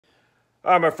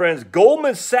All right, my friends,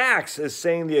 Goldman Sachs is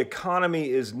saying the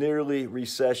economy is nearly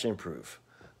recession-proof.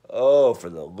 Oh, for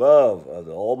the love of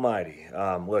the almighty.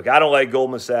 Look, I don't like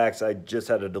Goldman Sachs. I just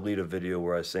had to delete a video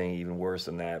where I was saying even worse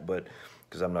than that, but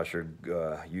because I'm not sure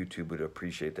YouTube would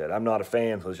appreciate that. I'm not a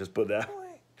fan, let's just put it that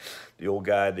way. The old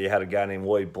guy, they had a guy named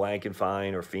Lloyd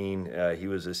Blankenfein or Fiend. He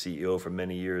was a CEO for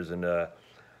many years, and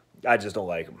I just don't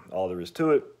like him. All there is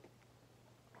to it.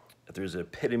 If there's an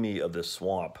epitome of the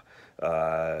swamp,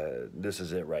 this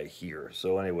is it right here.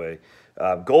 So anyway,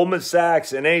 Goldman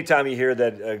Sachs, and anytime you hear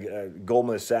that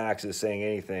Goldman Sachs is saying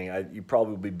anything, you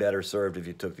probably would be better served if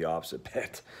you took the opposite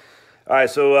bet. All right,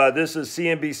 so this is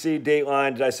CNBC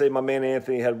Dateline. Did I say my man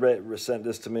Anthony had sent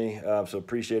this to me? So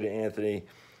appreciate it, Anthony.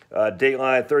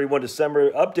 Dateline 31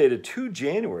 December, updated to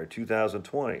January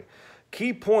 2020.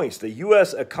 Key points, the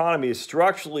U.S. economy is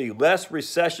structurally less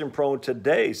recession-prone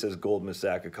today, says Goldman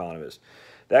Sachs economist.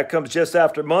 That comes just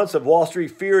after months of Wall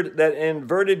Street feared that an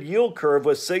inverted yield curve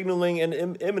was signaling an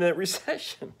imminent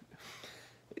recession.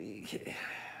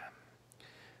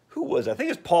 Who was it? I think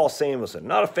it's Paul Samuelson.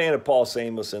 Not a fan of Paul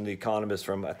Samuelson, the economist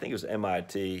from, I think it was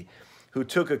MIT, who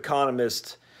took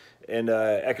economists and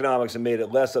economics and made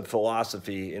it less of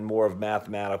philosophy and more of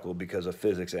mathematical because of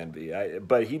physics envy.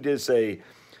 But he did say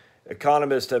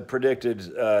economists have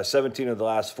predicted 17 of the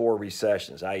last 4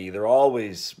 recessions, i.e. they're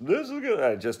always, this is good.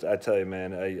 I tell you,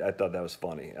 man, I thought that was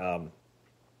funny.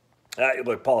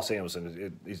 Look, Paul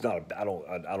Samuelson, he's not, I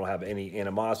don't have any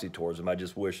animosity towards him. I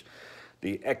just wish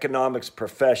the economics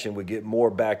profession would get more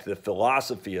back to the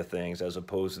philosophy of things as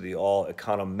opposed to the all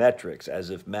econometrics, as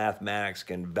if mathematics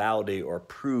can validate or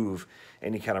prove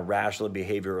any kind of rational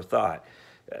behavior or thought.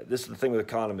 This is the thing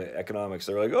with economics.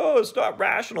 They're like, oh, it's not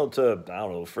rational to, I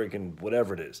don't know, freaking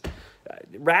whatever it is.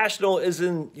 Rational is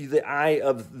in the eye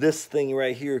of this thing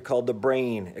right here called the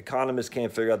brain. Economists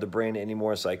can't figure out the brain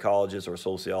anymore, psychologists or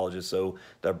sociologists. So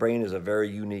the brain is a very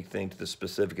unique thing to the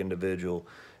specific individual.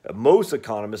 Most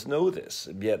economists know this,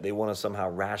 yet they want to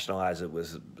somehow rationalize it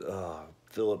with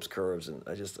Phillips curves. And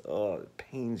it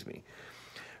pains me.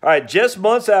 All right, just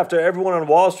months after everyone on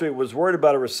Wall Street was worried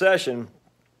about a recession,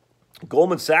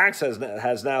 Goldman Sachs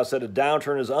has now said a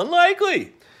downturn is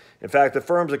unlikely. In fact, the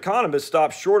firm's economists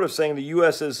stopped short of saying the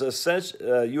U.S.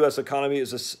 economy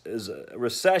is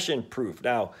recession-proof.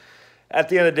 Now, at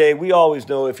the end of the day, we always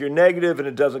know if you're negative and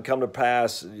it doesn't come to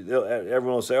pass,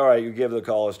 everyone will say, all right, you give the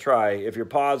call, let's try. If you're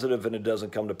positive and it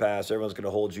doesn't come to pass, everyone's going to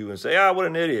hold you and say, what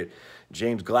an idiot.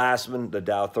 James Glassman, the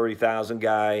Dow 30,000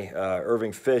 guy,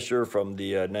 Irving Fisher from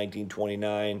the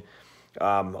 1929,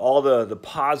 all the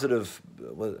positive,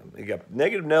 you got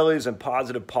negative Nellies and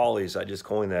positive Pollies. I just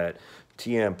coined that.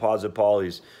 TM, positive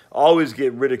Pollies, always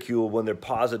get ridiculed when their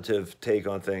positive take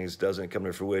on things doesn't come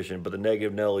to fruition. But the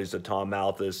negative Nellies, the Tom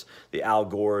Malthus, the Al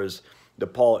Gores, the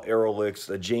Paul Ehrlichs,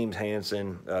 the James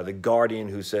Hansen, the Guardian,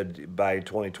 who said by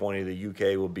 2020 the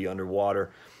UK will be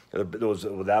underwater. That was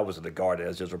the Guardian. I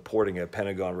was just reporting a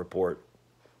Pentagon report.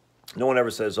 No one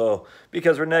ever says,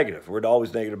 because we're negative. We're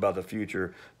always negative about the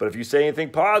future. But if you say anything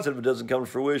positive, it doesn't come to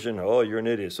fruition. You're an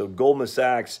idiot. So Goldman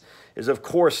Sachs is, of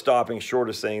course, stopping short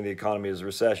of saying the economy is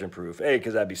recession-proof. A,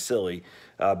 because that'd be silly.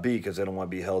 B, because they don't want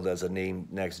to be held as a name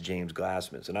next to James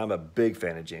Glassman. And I'm a big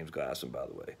fan of James Glassman, by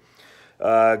the way.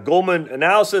 Goldman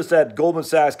analysis that Goldman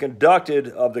Sachs conducted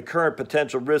of the current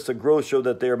potential risks of growth show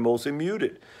that they are mostly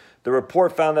muted. The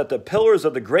report found that the pillars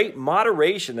of the great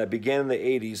moderation that began in the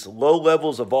 80s, low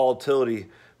levels of volatility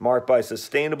marked by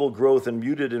sustainable growth and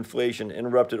muted inflation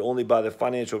interrupted only by the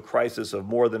financial crisis of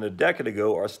more than a decade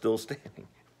ago, are still standing.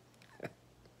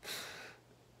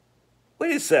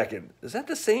 Wait a second. Is that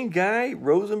the same guy,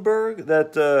 Rosenberg,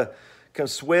 that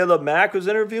Consuelo Mack was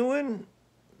interviewing?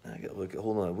 I gotta look.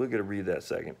 Hold on. We're going to read that a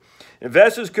second.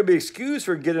 Investors could be excused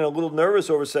for getting a little nervous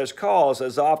over such calls,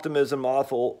 as optimism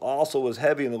also was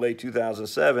heavy in the late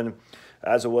 2007,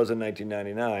 as it was in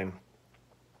 1999.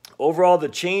 Overall, the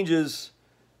changes...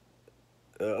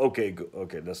 okay,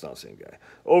 that's not the same guy.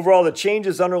 Overall, the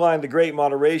changes underlying the Great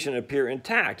Moderation appear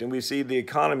intact, and we see the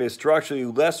economy is structurally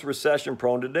less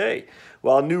recession-prone today.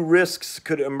 While new risks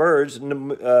could emerge,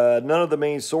 none of the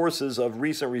main sources of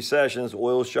recent recessions,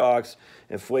 oil shocks,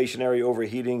 inflationary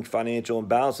overheating, financial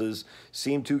imbalances,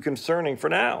 seem too concerning for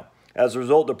now. As a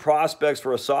result, the prospects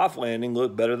for a soft landing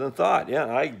look better than thought. Yeah,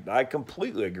 I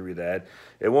completely agree with that.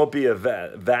 It won't be a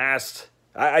vast...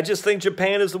 I just think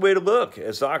Japan is the way to look.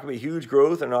 It's not going to be huge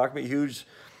growth and not going to be huge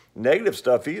negative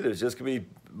stuff either. It's just going to be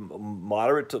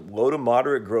moderate to low to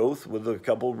moderate growth with a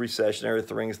couple of recessionary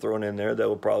things thrown in there that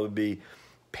will probably be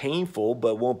painful,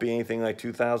 but won't be anything like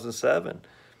 2007.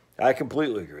 I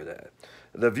completely agree with that.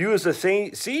 The view is a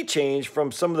sea change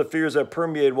from some of the fears that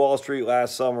permeated Wall Street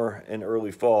last summer and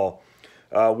early fall.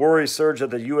 Worries surge at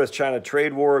the U.S.-China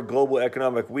trade war, global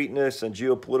economic weakness, and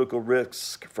geopolitical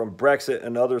risks from Brexit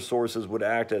and other sources would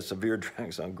act as severe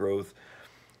drags on growth.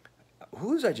 Who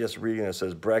was I just reading that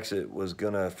says Brexit was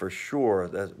gonna for sure?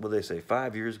 That what they say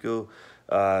 5 years ago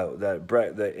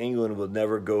that England would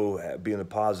never go be in the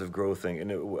positive growth thing,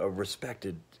 and a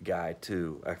respected guy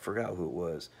too. I forgot who it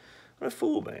was. What a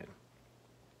fool, man.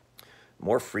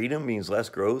 More freedom means less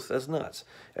growth. That's nuts.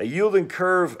 A yield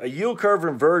curve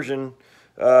inversion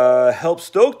helps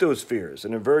stoke those fears.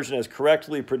 An inversion has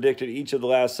correctly predicted each of the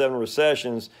last 7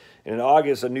 recessions. And in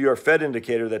August, a New York Fed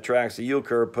indicator that tracks the yield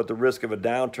curve put the risk of a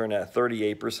downturn at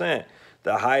 38%,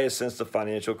 the highest since the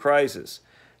financial crisis.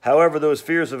 However, those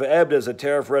fears have ebbed as the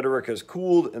tariff rhetoric has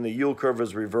cooled and the yield curve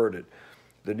has reverted.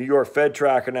 The New York Fed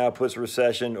tracker now puts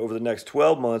recession over the next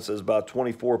 12 months as about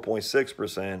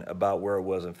 24.6%, about where it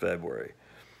was in February.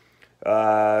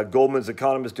 Goldman's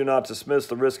economists do not dismiss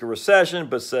the risk of recession,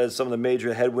 but says some of the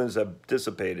major headwinds have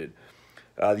dissipated.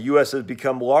 The U.S. has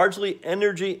become largely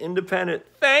energy independent.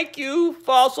 Thank you,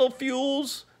 fossil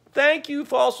fuels. Thank you,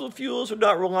 fossil fuels. We're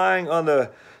not relying on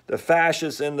the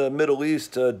fascists in the Middle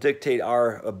East to dictate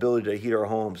our ability to heat our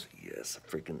homes. Yes,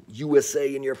 freaking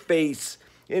USA in your face.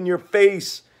 In your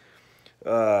face.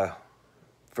 For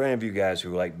any of you guys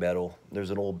who like metal,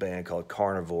 there's an old band called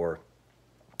Carnivore.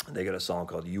 They got a song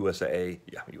called USA.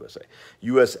 Yeah, USA.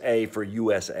 USA for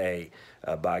USA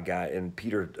by a guy in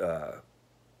Peter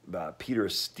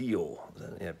Steele.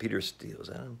 Yeah, Peter Steele. Is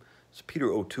that him? It's Peter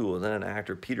O'Toole. Is that an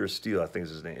actor? Peter Steele, I think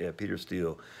is his name. Yeah, Peter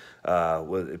Steele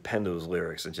penned those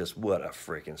lyrics. And just what a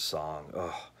freaking song.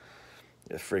 Oh,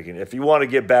 freaking. If you want to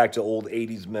get back to old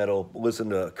 80s metal, listen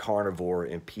to Carnivore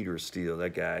and Peter Steele,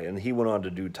 that guy. And he went on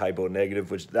to do Typo Negative,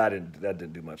 which that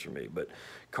didn't do much for me. But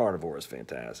Carnivore is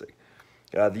fantastic.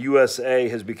 The USA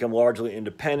has become largely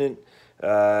independent.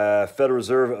 Federal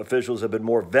Reserve officials have been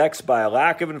more vexed by a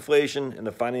lack of inflation, and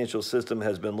the financial system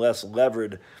has been less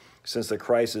levered since the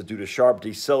crisis due to sharp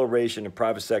deceleration in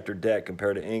private sector debt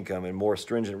compared to income and more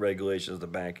stringent regulations of the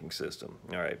banking system.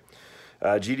 All right.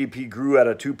 GDP grew at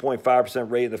a 2.5%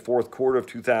 rate in the fourth quarter of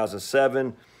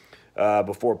 2007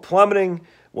 before plummeting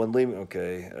when Lehman.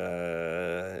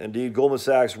 Okay. Indeed, Goldman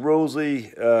Sachs'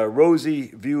 rosy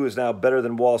view is now better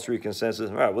than Wall Street consensus.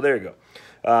 All right. Well, there you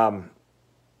go.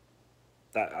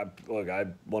 Look, I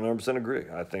 100% agree.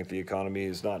 I think the economy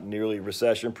is not nearly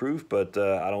recession-proof, but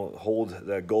I don't hold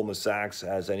that Goldman Sachs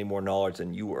has any more knowledge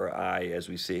than you or I, as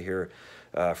we sit here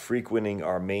frequenting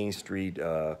our Main Street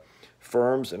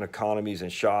firms and economies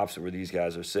and shops where these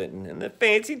guys are sitting in the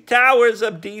fancy towers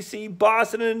of D.C.,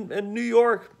 Boston, and New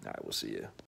York. All right, we'll see you.